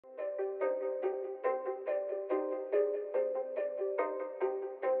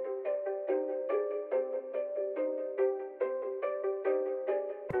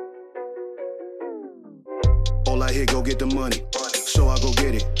I hit, go get the money. So I go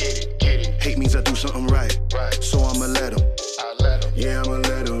get it. Hate means I do something right. So I'ma let him. Yeah, I'ma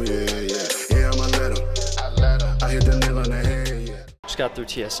let him. Yeah, I'ma let him. I hit the nail on the head, yeah. Just got through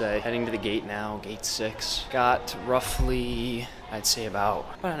TSA, heading to the gate now, gate 6. Got roughly, I'd say about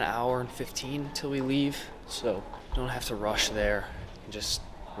an hour and 15 till we leave. So don't have to rush there, just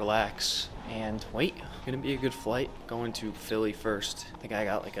relax and wait. Gonna be a good flight. Going to Philly first. I think I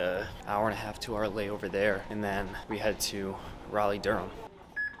got like a hour and a half, 2 hour layover there, and then we head to Raleigh, Durham.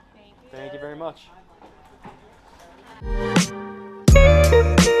 Thank you very much.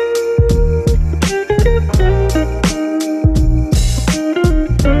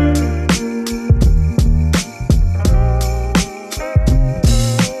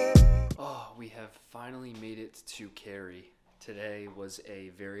 Oh, we have finally made it to Cary. Today was a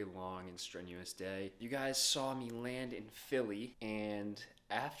very long and strenuous day. You guys saw me land in Philly, and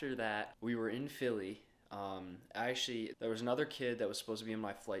after that, we were in Philly. Actually, there was another kid that was supposed to be in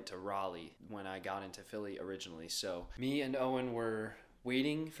my flight to Raleigh when I got into Philly originally. So me and Owen were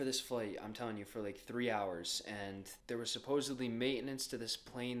waiting for this flight, I'm telling you, for like 3 hours, and there was supposedly maintenance to this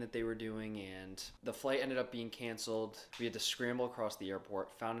plane that they were doing, and the flight ended up being canceled. We had to scramble across the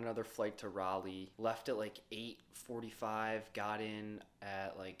airport, found another flight to Raleigh, left at like 8:45, got in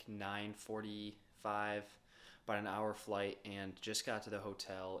at like 9:45, about an hour flight, and just got to the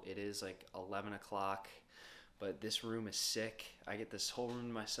hotel. It is like 11 o'clock, but this room is sick. I get this whole room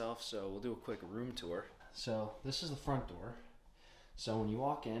to myself, so we'll do a quick room tour. So this is the front door. So when you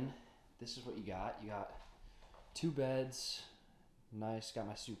walk in, this is what you got. You got 2 beds, nice, got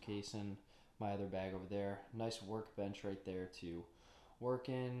my suitcase and my other bag over there. Nice workbench right there to work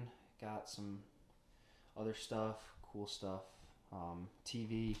in. Got some other stuff, cool stuff.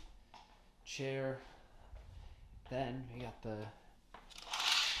 TV, chair. Then we got the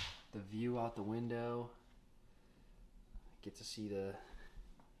view out the window. Get to see the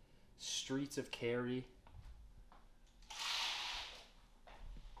streets of Cary.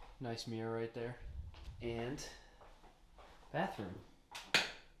 Nice mirror right there. And bathroom.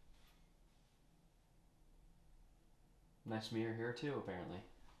 Nice mirror here too, apparently.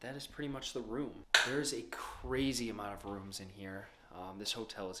 That is pretty much the room. There's a crazy amount of rooms in here. This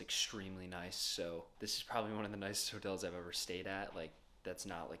hotel is extremely nice, so this is probably one of the nicest hotels I've ever stayed at. Like, that's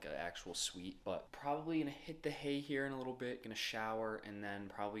not like an actual suite, but probably gonna hit the hay here in a little bit, gonna shower, and then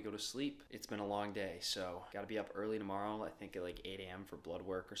probably go to sleep. It's been a long day, so gotta be up early tomorrow, I think at like 8 a.m. for blood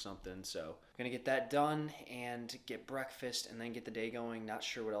work or something, so gonna get that done and get breakfast and then get the day going. Not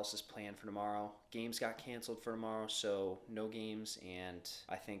sure what else is planned for tomorrow. Games got canceled for tomorrow, so no games, and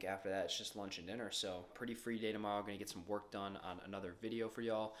I think after that it's just lunch and dinner, so pretty free day tomorrow. Gonna get some work done on another video for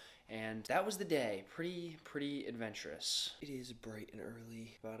y'all. And that was the day. Pretty adventurous. It is bright and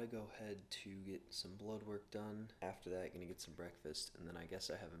early. About to go ahead to get some blood work done. After that, gonna get some breakfast, and then I guess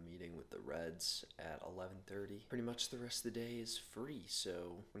I have a meeting with the Reds at 11:30. Pretty much the rest of the day is free,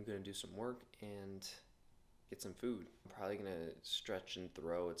 so I'm gonna do some work and get some food. I'm probably gonna stretch and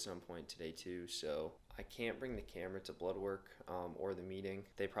throw at some point today too, so I can't bring the camera to blood work or the meeting.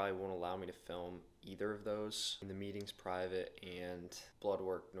 They probably won't allow me to film either of those. The meeting's private, and blood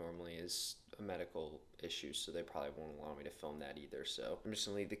work normally is a medical issue, so they probably won't allow me to film that either. So I'm just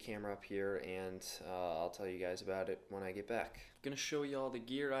gonna leave the camera up here, and I'll tell you guys about it when I get back. Gonna show y'all the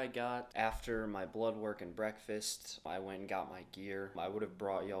gear I got after my blood work and breakfast. I went and got my gear. I would have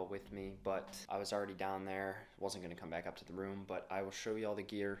brought y'all with me, but I was already down there. Wasn't gonna come back up to the room, but I will show y'all the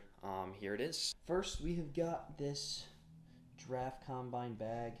gear. Here it is. First, we have got this Draft Combine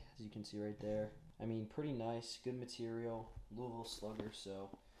bag, as you can see right there. I mean, pretty nice, good material, Louisville Slugger, so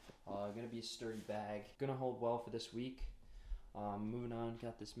gonna be a sturdy bag. Gonna hold well for this week. Moving on,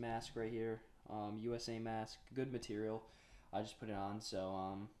 got this mask right here, USA mask, good material. I just put it on,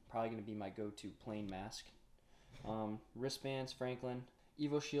 so probably gonna be my go-to plain mask. Wristbands, Franklin.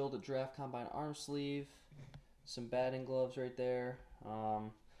 Evo Shield, a Draft Combine arm sleeve. Some batting gloves right there.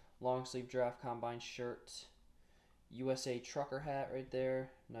 Long sleeve Draft Combine shirt. USA trucker hat right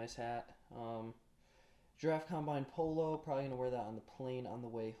there, nice hat. Draft Combine polo, probably gonna wear that on the plane on the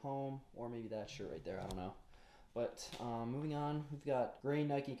way home, or maybe that shirt right there, I don't know. But moving on, we've got gray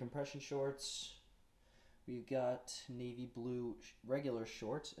Nike compression shorts. We've got navy blue regular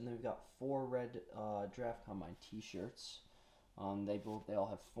shorts, and then we've got 4 red Draft Combine t-shirts. They all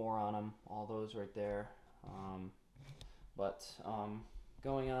have 4 on them, all those right there.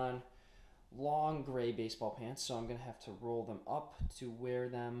 Going on, long gray baseball pants, so I'm gonna have to roll them up to wear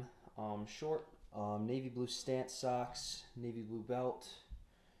them short. Navy blue stance socks, navy blue belt,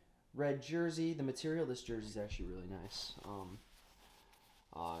 red jersey. The material of this jersey is actually really nice.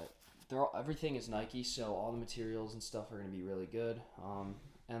 everything is Nike, so all the materials and stuff are going to be really good.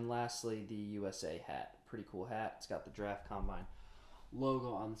 And lastly, the USA hat. Pretty cool hat. It's got the Draft Combine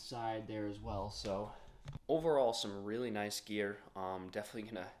logo on the side there as well. So overall, some really nice gear. Definitely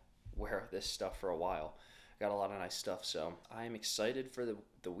going to wear this stuff for a while. Got a lot of nice stuff, so I am excited for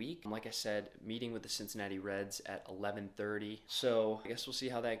the week. Like I said, meeting with the Cincinnati Reds at 11:30. So I guess we'll see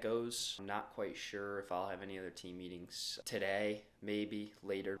how that goes. I'm not quite sure if I'll have any other team meetings today, maybe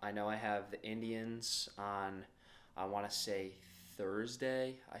later. I know I have the Indians on, I want to say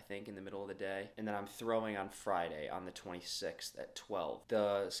Thursday, I think, in the middle of the day. And then I'm throwing on Friday on the 26th at 12.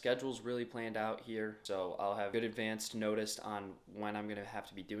 The schedule's really planned out here, so I'll have good advanced notice on when I'm going to have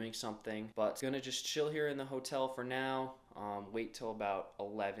to be doing something. But going to just chill here in the hotel for now. Wait till about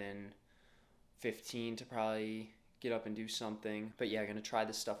 11:15 to probably get up and do something. But yeah, going to try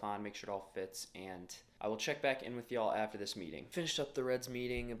this stuff on, make sure it all fits, and I will check back in with y'all after this meeting. Finished up the Reds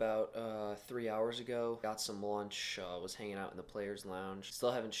meeting about 3 hours ago. Got some lunch, was hanging out in the players lounge.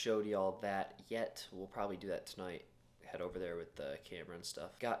 Still haven't showed y'all that yet. We'll probably do that tonight. Head over there with the camera and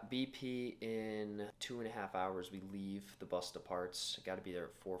stuff. Got BP in 2.5 hours. We leave. The bus departs. Got to be there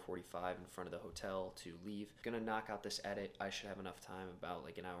at 4:45 in front of the hotel to leave. Gonna knock out this edit. I should have enough time, about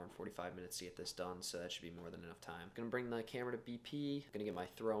like an hour and 45 minutes to get this done, so that should be more than enough time. Gonna bring the camera to BP. Gonna get my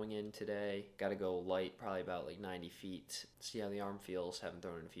throwing in today. Gotta go light, probably about like 90 feet. See how the arm feels. Haven't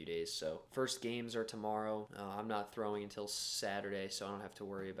thrown in a few days, so first games are tomorrow. I'm not throwing until Saturday, so I don't have to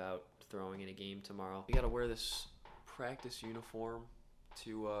worry about throwing in a game tomorrow. You gotta wear this practice uniform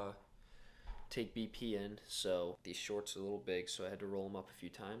to take BP in, so these shorts are a little big, so I had to roll them up a few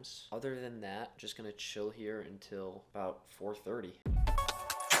times. Other than that, just gonna chill here until about 4:30.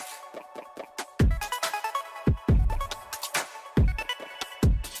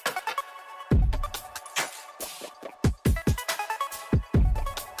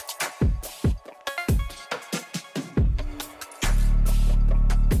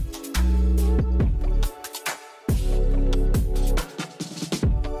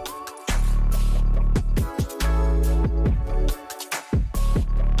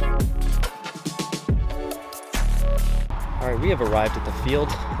 We have arrived at the field.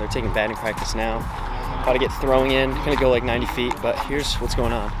 They're taking batting practice now. About to get throwing in. Gonna go like 90 feet, but here's what's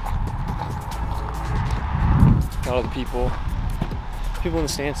going on. Got all the people in the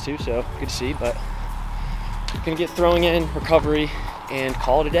stands too, so good to see, but gonna get throwing in, recovery, and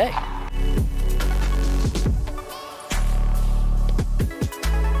call it a day.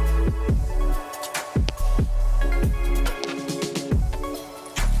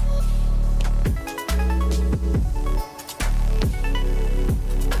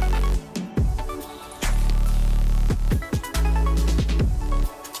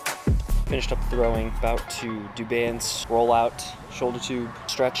 Finished up throwing, about to do bands, roll out, shoulder tube,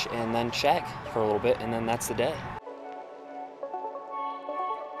 stretch, and then shag for a little bit, and then that's the day.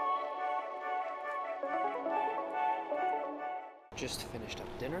 Just finished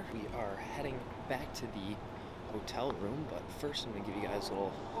up dinner. We are heading back to the hotel room, but first I'm gonna give you guys a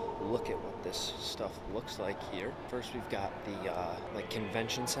little look at what this stuff looks like here. First we've got the like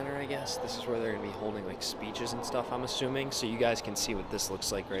convention center, I guess. This is where they're gonna be holding like speeches and stuff, I'm assuming, so you guys can see what this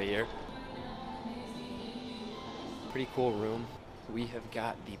looks like right here. Pretty cool room. We have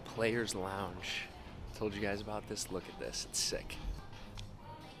got the players lounge. Told you guys about this. Look at this, it's sick.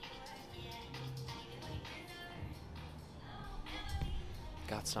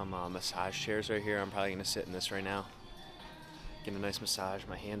 Got some massage chairs right here. I'm probably gonna sit in this right now. Get a nice massage.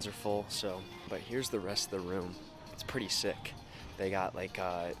 My hands are full, so. But here's the rest of the room. It's pretty sick. They got like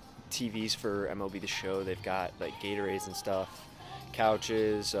TVs for MLB The Show. They've got like Gatorades and stuff.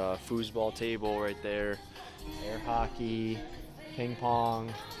 Couches, foosball table right there. Air hockey, ping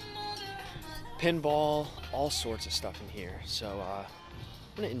pong, pinball, all sorts of stuff in here. So I'm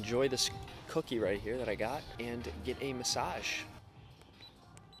gonna enjoy this cookie right here that I got and get a massage.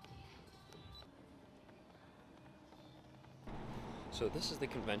 So this is the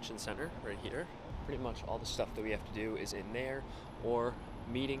convention center right here. Pretty much all the stuff that we have to do is in there, or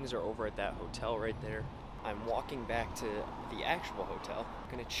meetings are over at that hotel right there. I'm walking back to the actual hotel.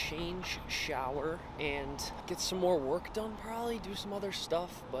 I'm gonna change, shower, and get some more work done probably, do some other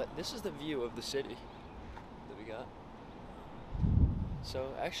stuff, but this is the view of the city that we got.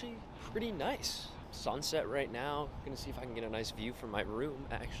 So actually pretty nice. Sunset right now. Gonna see if I can get a nice view from my room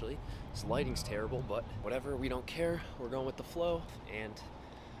actually. This lighting's terrible, but whatever, we don't care. We're going with the flow and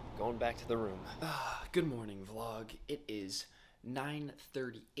going back to the room. Good morning vlog. It is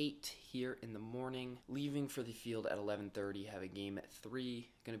 9:38 here in the morning, leaving for the field at 11:30, have a game at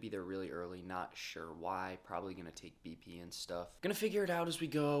 3, gonna be there really early, not sure why, probably gonna take BP and stuff. Gonna figure it out as we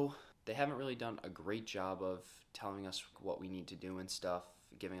go. They haven't really done a great job of telling us what we need to do and stuff,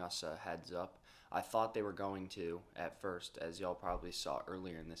 giving us a heads up. I thought they were going to at first. As y'all probably saw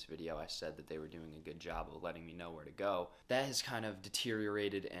earlier in this video, I said that they were doing a good job of letting me know where to go. That has kind of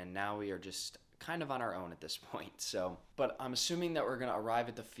deteriorated, and now we are just kind of on our own at this point. So, but I'm assuming that we're going to arrive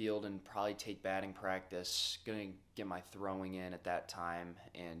at the field and probably take batting practice, going to get my throwing in at that time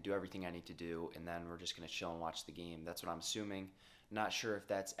and do everything I need to do, and then we're just going to chill and watch the game. That's what I'm assuming. Not sure if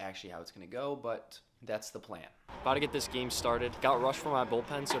that's actually how it's going to go, but that's the plan. About to get this game started. Got rushed from my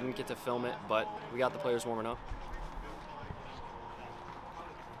bullpen, so I didn't get to film it, but we got the players warming up.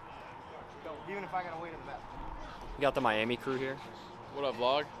 Even if I gotta wait in the back. We got the Miami crew here. What up,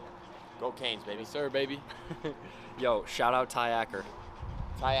 vlog? Go Canes, baby. Sir, baby. Yo, shout out Ty Acker.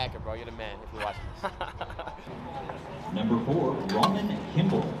 Ty Acker, bro. You're the man if you're watching this. Number 4, Roman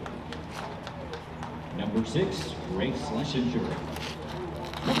Kimball. Number 6, Grace Schlesinger.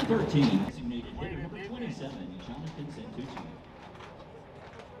 Number 13, designated hitter number 27, Jonathan Santucci.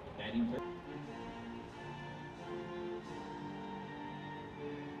 Batting third.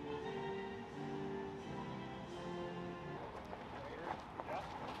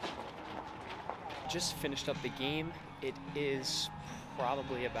 Just finished up the game. It is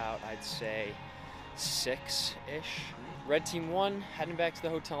probably about, I'd say, 6-ish. Red team won, heading back to the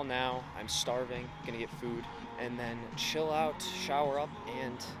hotel now. I'm starving, gonna get food, and then chill out, shower up,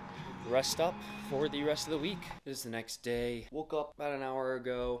 and rest up for the rest of the week. It is the next day. Woke up about an hour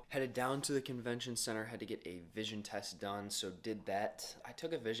ago, headed down to the convention center, had to get a vision test done, so did that. I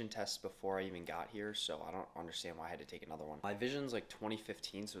took a vision test before I even got here, so I don't understand why I had to take another one. My vision's like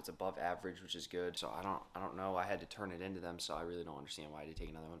 20/15, so it's above average, which is good. So I don't know, I had to turn it into them, so I really don't understand why I had to take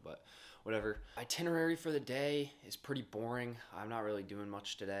another one, but whatever. Itinerary for the day is pretty boring. I'm not really doing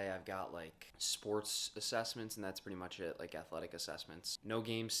much today. I've got like sports assessments, and that's pretty much it, like athletic assessments. No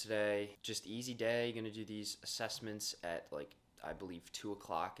games today, just easy day. Gonna do these assessments at like, I believe 2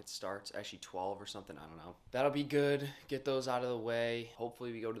 o'clock it starts, actually 12 or something, I don't know. That'll be good, get those out of the way.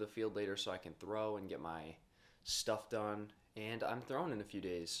 Hopefully we go to the field later so I can throw and get my stuff done. And I'm throwing in a few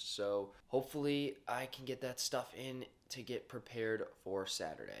days, so hopefully I can get that stuff in to get prepared for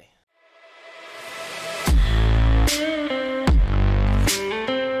Saturday.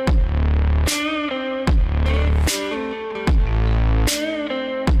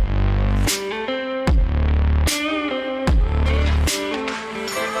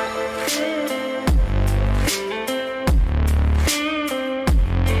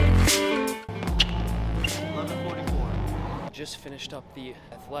 Just finished up the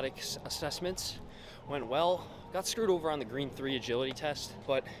athletics assessments. Went well. Got screwed over on the green 3 agility test,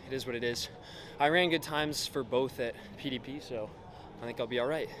 but it is what it is. I ran good times for both at PDP, so I think I'll be all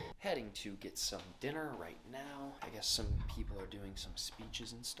right. Heading to get some dinner right now. I guess some people are doing some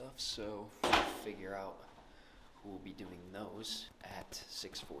speeches and stuff, so we'll figure out who will be doing those at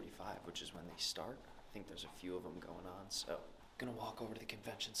 6:45, which is when they start. I think there's a few of them going on, so gonna walk over to the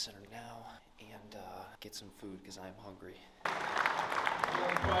convention center now and get some food because I'm hungry.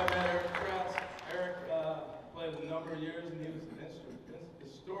 Eric played a number of years, and he was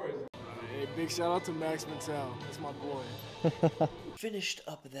his stories. Hey, big shout out to Max Mattel. That's my boy. Finished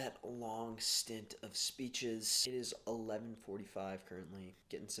up that long stint of speeches. It is 11:45 currently.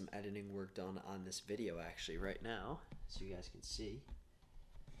 Getting some editing work done on this video actually right now, so you guys can see.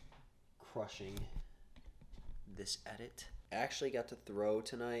 Crushing this edit. I actually got to throw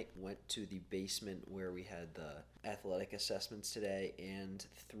tonight. Went to the basement where we had the athletic assessments today and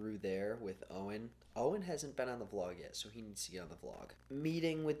threw there with Owen. Owen hasn't been on the vlog yet, so he needs to get on the vlog.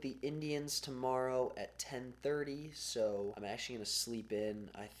 Meeting with the Indians tomorrow at 10:30, so I'm actually going to sleep in,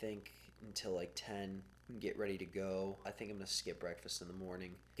 I think, until like 10 and get ready to go. I think I'm going to skip breakfast in the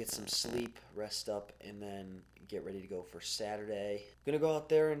morning, get some sleep, rest up, and then get ready to go for Saturday. I'm going to go out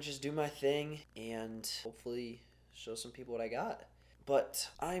there and just do my thing and hopefully show some people what I got. But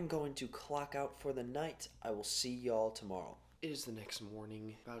I'm going to clock out for the night. I will see y'all tomorrow. It is the next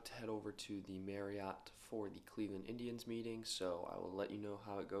morning. About to head over to the Marriott for the Cleveland Indians meeting, so I will let you know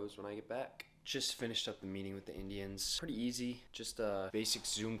how it goes when I get back. Just finished up the meeting with the Indians. Pretty easy. Just a basic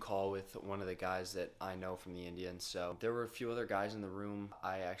Zoom call with one of the guys that I know from the Indians. So there were a few other guys in the room.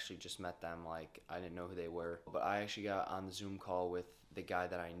 I actually just met them. Like, I didn't know who they were. But I actually got on the Zoom call with the guy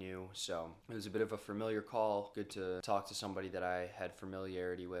that I knew. So it was a bit of a familiar call. Good to talk to somebody that I had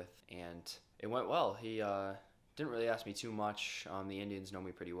familiarity with. And it went well. He didn't really ask me too much. The Indians know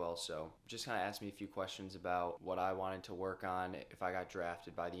me pretty well, so just kind of asked me a few questions about what I wanted to work on if I got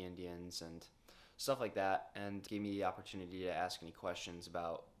drafted by the Indians and stuff like that, and gave me the opportunity to ask any questions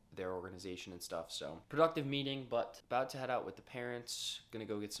about their organization and stuff. So productive meeting, but about to head out with the parents. Gonna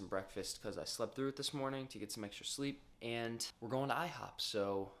go get some breakfast because I slept through it this morning to get some extra sleep. And we're going to IHOP,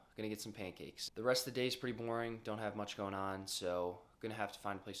 so gonna get some pancakes. The rest of the day is pretty boring. Don't have much going on, so gonna have to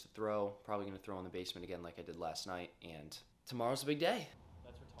find a place to throw. Probably gonna throw in the basement again like I did last night. And tomorrow's a big day.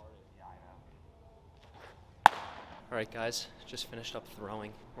 That's retarded. Yeah, I know. All right, guys, just finished up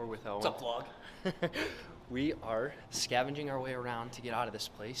throwing. We're with Owen. What's up, vlog? We are scavenging our way around to get out of this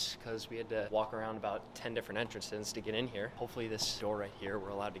place because we had to walk around about 10 different entrances to get in here. Hopefully this door right here, we're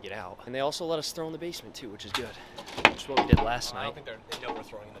allowed to get out. And they also let us throw in the basement too, which is good. Which is what we did last night. I don't think they know we're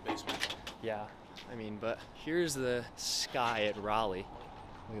throwing in the basement. Yeah, I mean, but here's the sky at Raleigh.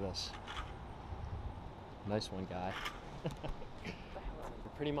 Look at this. Nice one, guy.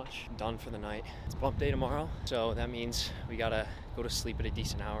 We're pretty much done for the night. It's bump day tomorrow, so that means we gotta go to sleep at a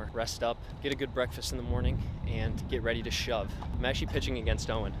decent hour, rest up, get a good breakfast in the morning, and get ready to shove. I'm actually pitching against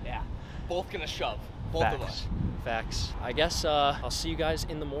Owen. Yeah, both gonna shove. Both Facts. of us. Facts. I guess I'll see you guys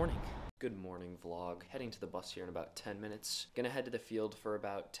in the morning. Good morning, vlog. Heading to the bus here in about 10 minutes. Gonna head to the field for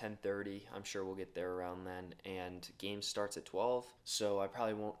about 10:30. I'm sure we'll get there around then. And game starts at 12, so I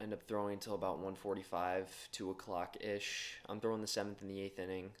probably won't end up throwing until about 1:45, 2 o'clock-ish. I'm throwing the 7th and the 8th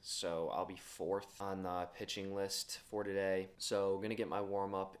inning, so I'll be 4th on the pitching list for today. So gonna get my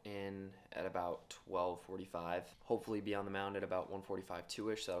warm-up in at about 12:45. Hopefully be on the mound at about 1:45,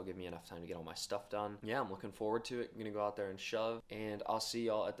 2-ish. That'll give me enough time to get all my stuff done. Yeah, I'm looking forward to it. I'm gonna go out there and shove, and I'll see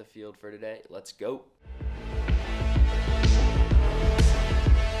y'all at the field for today. Let's go.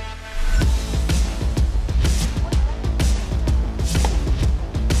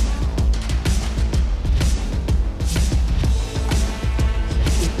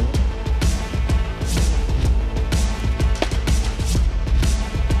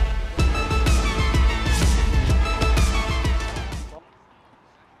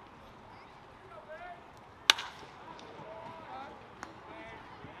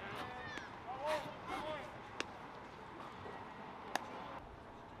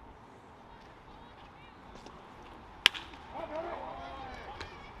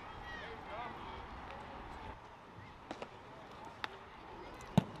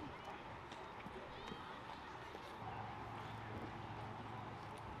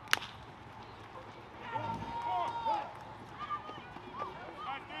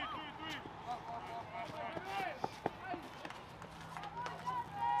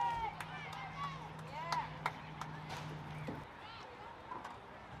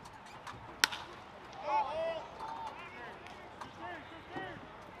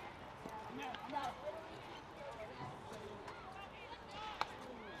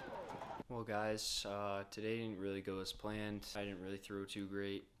 Well guys, today didn't really go as planned. I didn't really throw too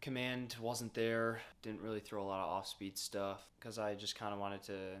great. Command wasn't there. Didn't really throw a lot of off-speed stuff because I just kind of wanted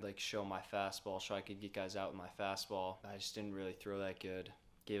to like show my fastball so I could get guys out with my fastball. I just didn't really throw that good.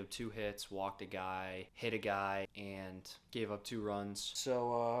 Gave up 2 hits, walked a guy, hit a guy, and gave up 2 runs.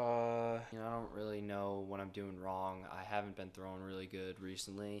 So, I don't really know what I'm doing wrong. I haven't been throwing really good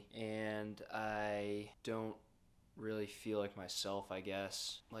recently, and I don't really feel like myself, I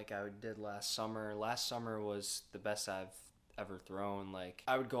guess, like I did last summer. Last summer was the best I've ever thrown. Like,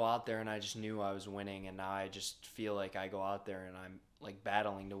 I would go out there and I just knew I was winning, and now I just feel like I go out there and I'm like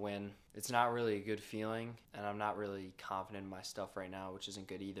battling to win. It's not really a good feeling, and I'm not really confident in my stuff right now, which isn't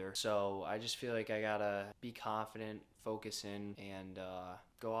good either. So I just feel like I gotta be confident, focus in, and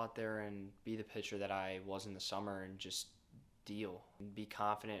go out there and be the pitcher that I was in the summer and just deal. Be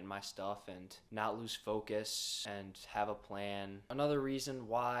confident in my stuff and not lose focus and have a plan. Another reason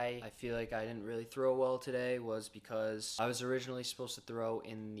why I feel like I didn't really throw well today was because I was originally supposed to throw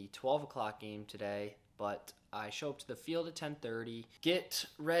in the 12 o'clock game today, but I show up to the field at 10:30, get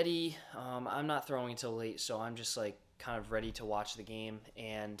ready. I'm not throwing until late, so I'm just like kind of ready to watch the game,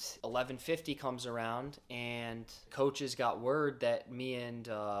 and 11:50 comes around and coaches got word that me and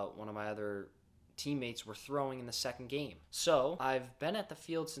one of my other teammates were throwing in the second game. So I've been at the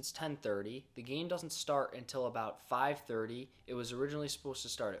field since 10:30. The game doesn't start until about 5:30. It was originally supposed to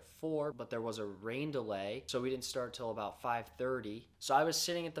start at 4, but there was a rain delay, so we didn't start till about 5:30. So I was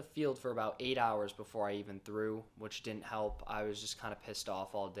sitting at the field for about 8 hours before I even threw, which didn't help. I was just kind of pissed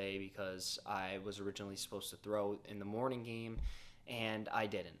off all day because I was originally supposed to throw in the morning game, and I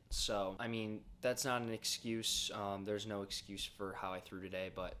didn't. So, I mean, that's not an excuse. There's no excuse for how I threw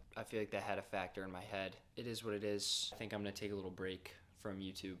today, but I feel like that had a factor in my head. It is what it is. I think I'm going to take a little break from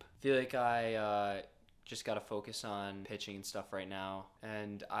YouTube. I feel like I just got to focus on pitching and stuff right now.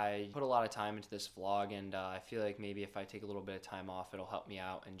 And I put a lot of time into this vlog, and I feel like maybe if I take a little bit of time off, it'll help me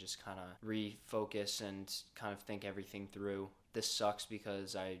out and just kind of refocus and kind of think everything through. This sucks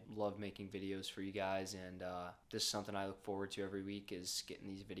because I love making videos for you guys, and this is something I look forward to every week, is getting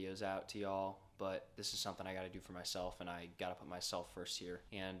these videos out to y'all. But this is something I got to do for myself, and I got to put myself first here.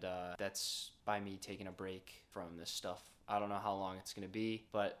 And that's by me taking a break from this stuff. I don't know how long it's going to be,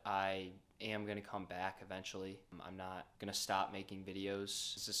 but I am going to come back eventually. I'm not going to stop making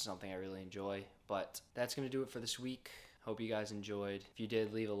videos. This is something I really enjoy. But that's going to do it for this week. Hope you guys enjoyed. If you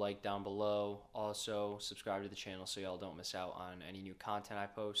did, leave a like down below. Also, subscribe to the channel so y'all don't miss out on any new content I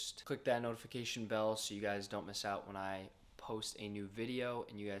post. Click that notification bell so you guys don't miss out when I post a new video,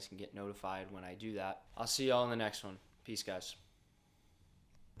 and you guys can get notified when I do that. I'll see y'all in the next one. Peace, guys.